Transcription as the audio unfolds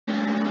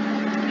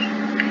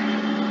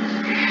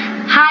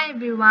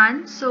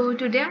everyone. So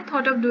today I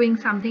thought of doing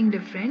something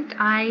different.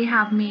 I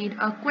have made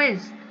a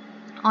quiz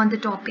on the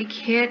topic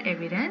hair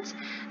evidence.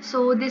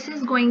 So this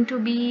is going to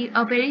be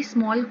a very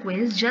small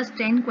quiz, just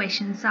 10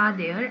 questions are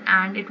there,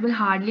 and it will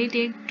hardly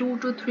take 2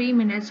 to 3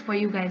 minutes for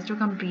you guys to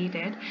complete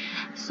it.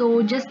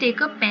 So just take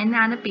a pen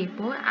and a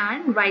paper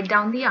and write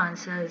down the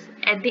answers.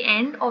 At the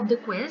end of the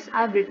quiz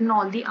I have written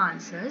all the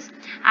answers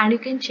and you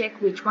can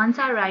check which ones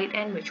are right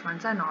and which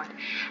ones are not.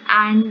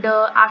 And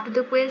after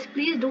the quiz,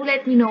 please do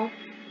let me know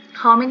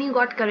how many you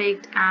got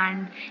correct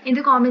and in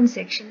the comment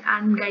section.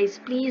 And guys,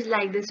 please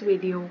like this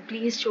video,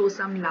 please show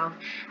some love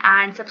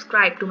and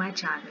subscribe to my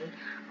channel.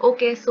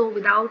 Okay, so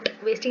without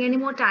wasting any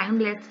more time,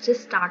 let's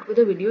just start with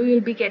the video. You'll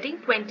be getting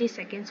 20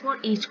 seconds for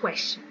each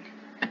question.